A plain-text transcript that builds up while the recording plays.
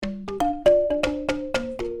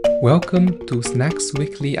Welcome to Snacks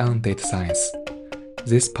Weekly on Data Science.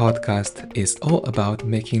 This podcast is all about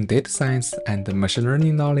making data science and machine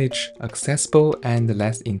learning knowledge accessible and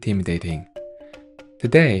less intimidating.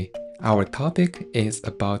 Today, our topic is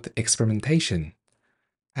about experimentation,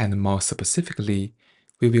 and more specifically,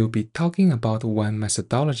 we will be talking about one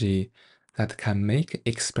methodology that can make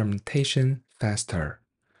experimentation faster.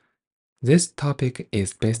 This topic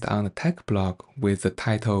is based on a tech blog with the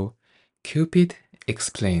title CUPED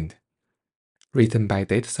Explained, written by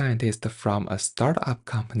data scientists from a startup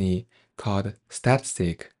company called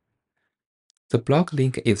Statsig. The blog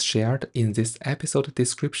link is shared in this episode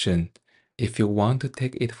description if you want to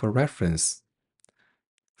take it for reference.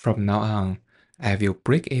 From now on, I will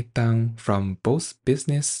break it down from both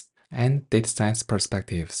business and data science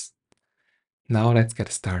perspectives. Now let's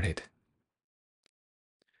get started.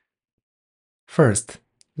 First,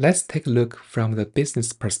 let's take a look from the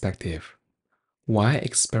business perspective. Why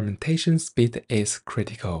experimentation speed is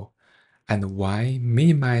critical, and why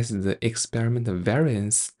minimize the experiment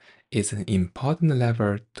variance is an important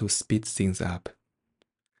lever to speed things up.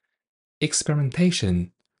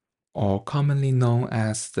 Experimentation, or commonly known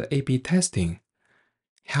as the A/B testing,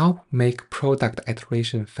 help make product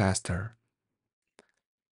iteration faster.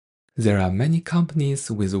 There are many companies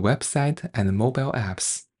with website and mobile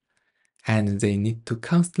apps, and they need to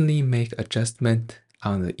constantly make adjustments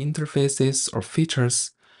on the interfaces or features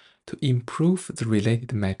to improve the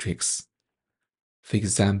related metrics. For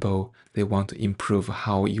example, they want to improve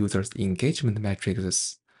how users' engagement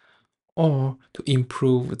metrics or to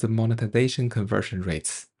improve the monetization conversion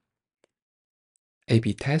rates.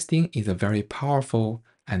 A/B testing is a very powerful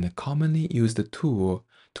and commonly used tool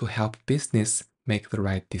to help business make the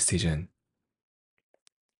right decision.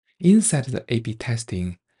 Inside the A/B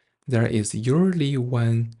testing, there is usually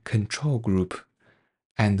one control group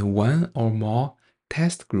and one or more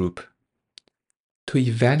test group. To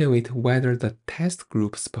evaluate whether the test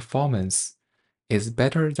group's performance is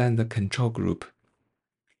better than the control group.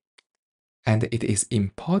 And it is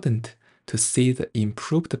important to see the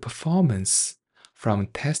improved performance from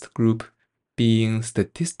test group being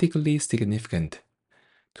statistically significant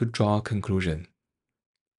to draw a conclusion.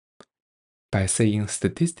 By saying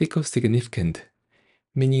statistical significant,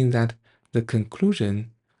 meaning that the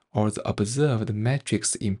conclusion or the observed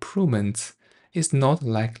metrics improvement is not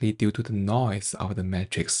likely due to the noise of the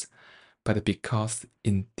metrics, but because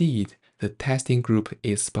indeed the testing group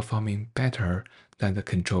is performing better than the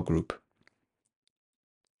control group.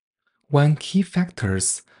 One key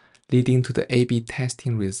factors leading to the A/B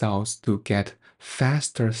testing results to get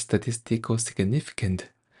faster statistical significance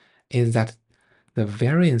is that the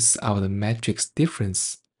variance of the matrix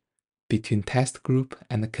difference between test group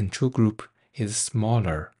and the control group is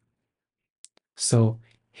smaller. So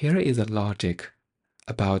here is a logic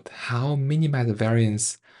about how minimized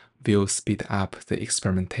variance will speed up the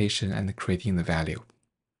experimentation and creating the value.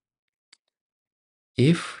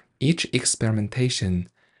 If each experimentation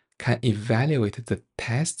can evaluate the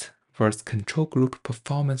test versus control group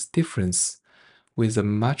performance difference with a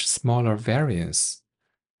much smaller variance,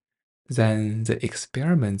 then the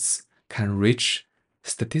experiments can reach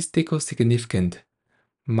statistical significance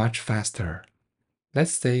much faster.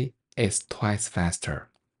 Let's say it's twice faster.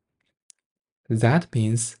 That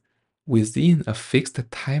means within a fixed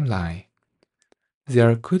timeline,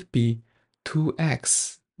 there could be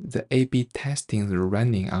 2x the A/B testing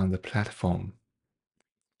running on the platform.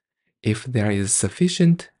 If there is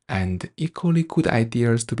sufficient and equally good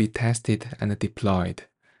ideas to be tested and deployed,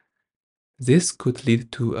 this could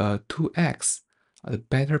lead to a 2x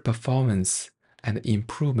better performance and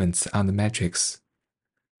improvements on the metrics.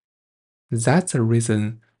 That's the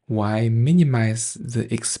reason why minimize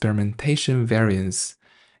the experimentation variance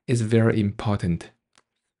is very important,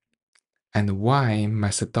 and why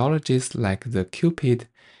methodologies like the CUPED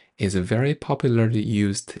is very popularly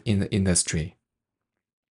used in the industry.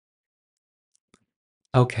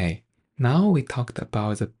 Okay, now we talked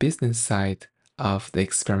about the business side of the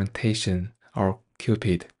experimentation, or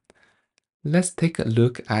CUPED. Let's take a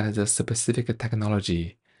look at the specific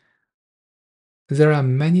technology. There are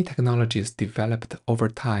many technologies developed over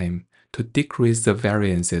time to decrease the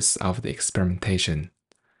variances of the experimentation.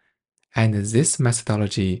 And this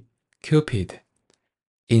methodology, CUPED,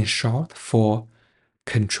 in short for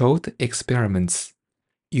controlled experiments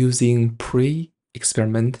using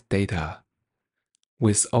pre-experiment data,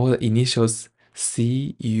 with all the initials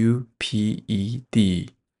CUPED,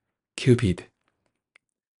 CUPED.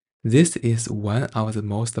 This is one of the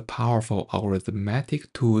most powerful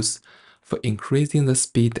algorithmic tools for increasing the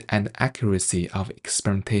speed and accuracy of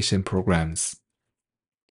experimentation programs.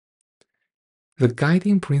 The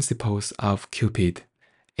guiding principles of CUPED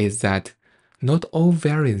is that not all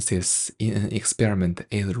variances in an experiment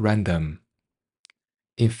is random.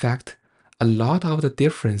 In fact, a lot of the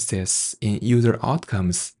differences in user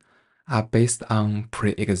outcomes are based on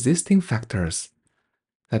pre-existing factors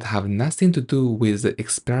that have nothing to do with the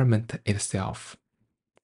experiment itself.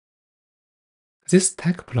 This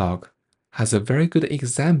tech blog has a very good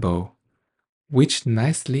example which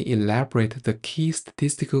nicely elaborates the key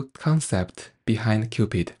statistical concept behind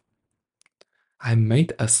CUPED. I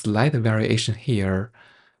made a slight variation here,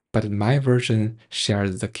 but my version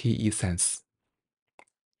shares the key essence.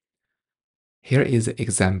 Here is an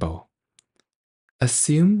example.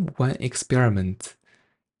 Assume one experiment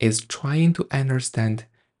is trying to understand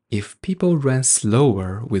if people run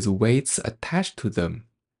slower with weights attached to them.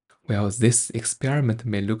 Well, this experiment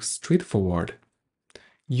may look straightforward.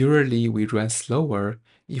 Usually we run slower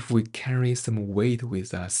if we carry some weight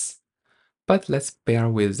with us. But let's bear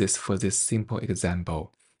with this for this simple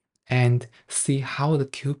example and see how the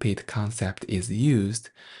CUPED concept is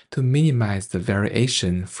used to minimize the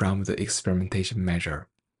variation from the experimentation measure.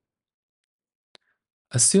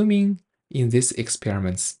 Assuming in these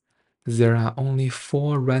experiments, there are only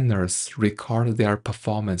 4 runners record their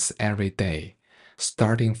performance every day,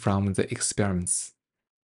 starting from the experiments.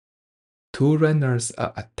 2 runners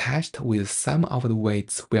are attached with some of the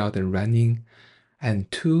weights while they're running, and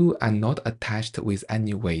 2 are not attached with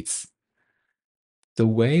any weights. The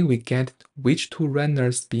way we get which 2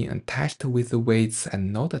 runners being attached with the weights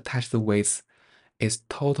and not attached to the weights is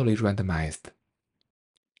totally randomized.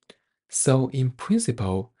 So in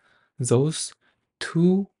principle, those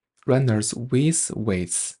 2 runners with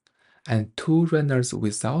weights and 2 runners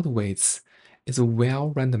without weights is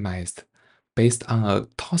well randomized based on a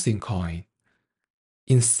tossing coin.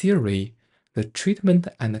 In theory, the treatment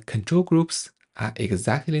and the control groups are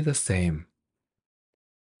exactly the same.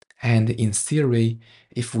 And in theory,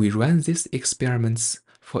 if we run these experiments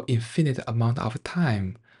for infinite amount of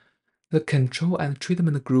time, the control and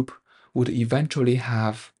treatment group would eventually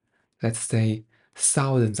have, let's say,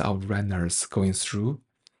 thousands of runners going through,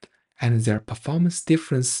 and their performance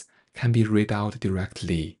difference can be read out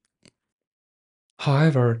directly.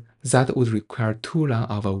 However, that would require too long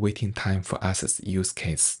of a waiting time for us as use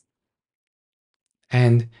case.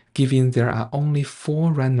 And given there are only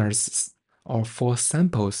 4 runners or 4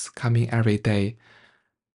 samples coming every day,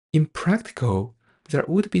 in practical, there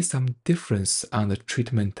would be some difference on the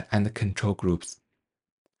treatment and the control groups.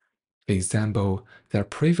 For example, their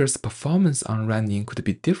previous performance on running could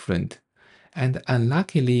be different, and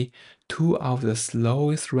unluckily, 2 of the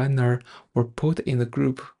slowest runners were put in the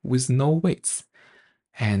group with no weights,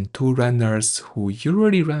 and 2 runners who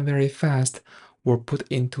usually run very fast were put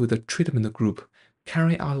into the treatment group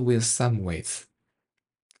carrying out with some weights.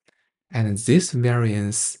 And this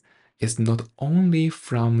variance is not only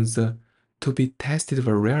from the to be tested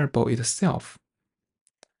variable itself,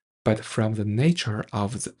 but from the nature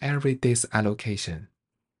of the everyday's allocation.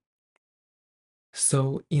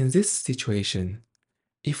 So in this situation,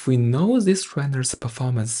 if we know this runner's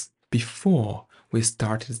performance before we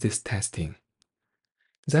started this testing,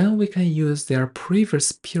 then we can use their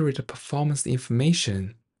previous period performance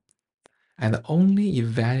information and only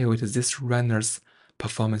evaluate this runner's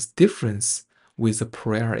performance difference with the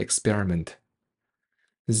prior experiment.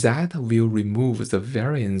 That will remove the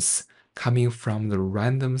variance coming from the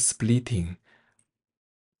random splitting.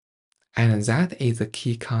 And that is the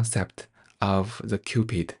key concept of the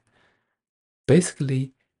CUPED.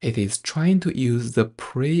 Basically, it is trying to use the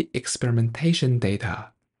pre-experimentation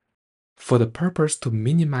data for the purpose to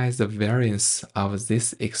minimize the variance of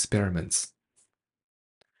these experiments.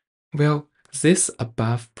 Well, this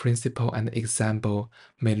above principle and example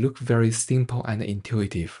may look very simple and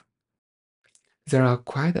intuitive. There are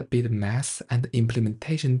quite a bit of math and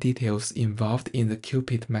implementation details involved in the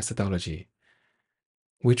CUPED methodology,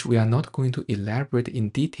 which we are not going to elaborate in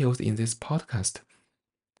details in this podcast.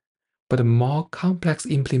 But more complex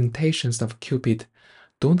implementations of CUPED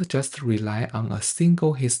don't just rely on a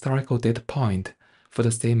single historical data point for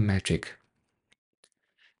the same metric.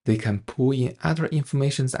 They can pull in other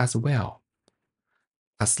information as well,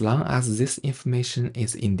 as long as this information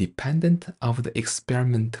is independent of the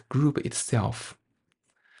experiment group itself.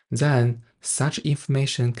 Then such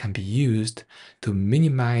information can be used to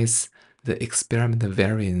minimize the experiment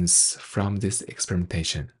variance from this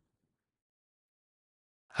experimentation.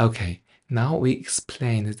 Okay, now we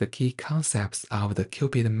explained the key concepts of the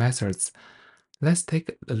CUPED methods. Let's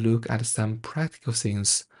take a look at some practical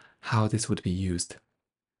things how this would be used.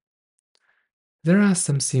 There are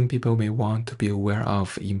some things people may want to be aware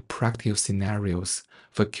of in practical scenarios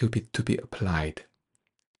for CUPED to be applied.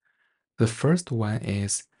 The first one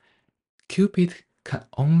is CUPED can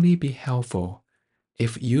only be helpful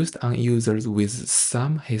if used on users with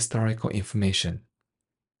some historical information.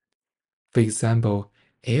 For example,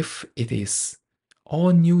 if it is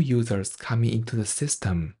all new users coming into the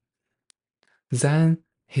system, then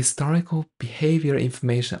historical behavior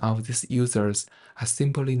information of these users are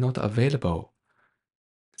simply not available.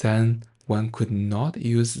 Then one could not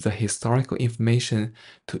use the historical information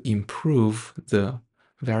to improve the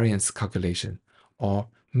variance calculation or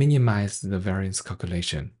minimize the variance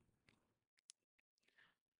calculation.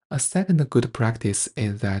 A second good practice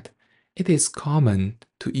is that it is common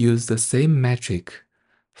to use the same metric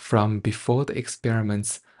from before the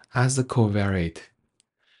experiments as the covariate,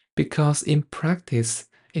 because in practice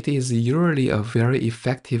it is usually a very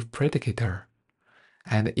effective predicator,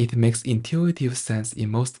 and it makes intuitive sense in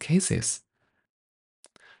most cases.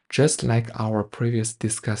 Just like our previous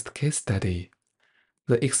discussed case study,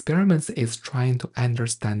 the experiment is trying to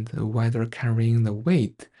understand whether carrying the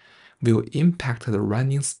weight will impact the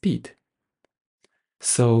running speed.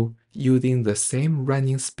 So, using the same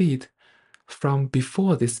running speed from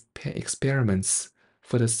before these experiments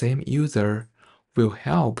for the same user will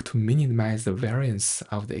help to minimize the variance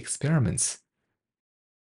of the experiments.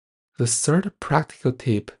 The third practical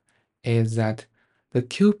tip is that the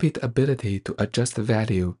CUPED ability to adjust the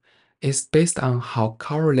value is based on how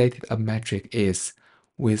correlated a metric is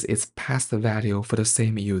with its past value for the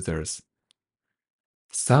same users.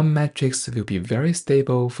 Some metrics will be very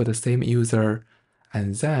stable for the same user,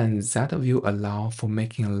 and then that will allow for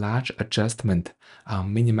making a large adjustment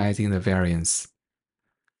on minimizing the variance.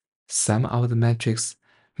 Some of the metrics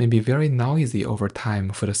may be very noisy over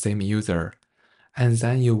time for the same user, and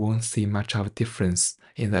then you won't see much of a difference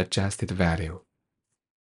in the adjusted value.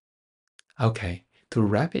 Okay, to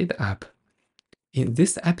wrap it up, in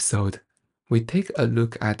this episode, we take a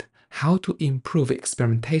look at how to improve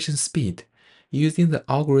experimentation speed using the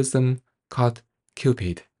algorithm called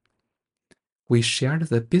CUPED. We shared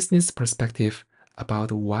the business perspective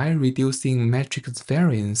about why reducing matrix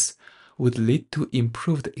variance would lead to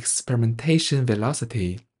improved experimentation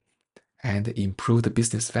velocity and improved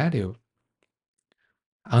business value.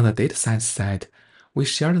 On the data science side, we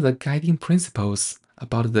shared the guiding principles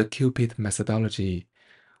about the CUPED methodology,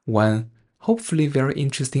 one hopefully very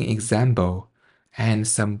interesting example, and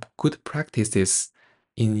some good practices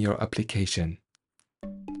in your application.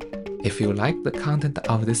 If you like the content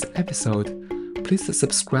of this episode, please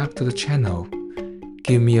subscribe to the channel,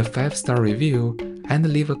 give me a 5-star review,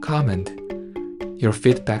 and leave a comment. Your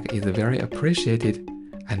feedback is very appreciated,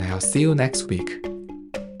 and I'll see you next week.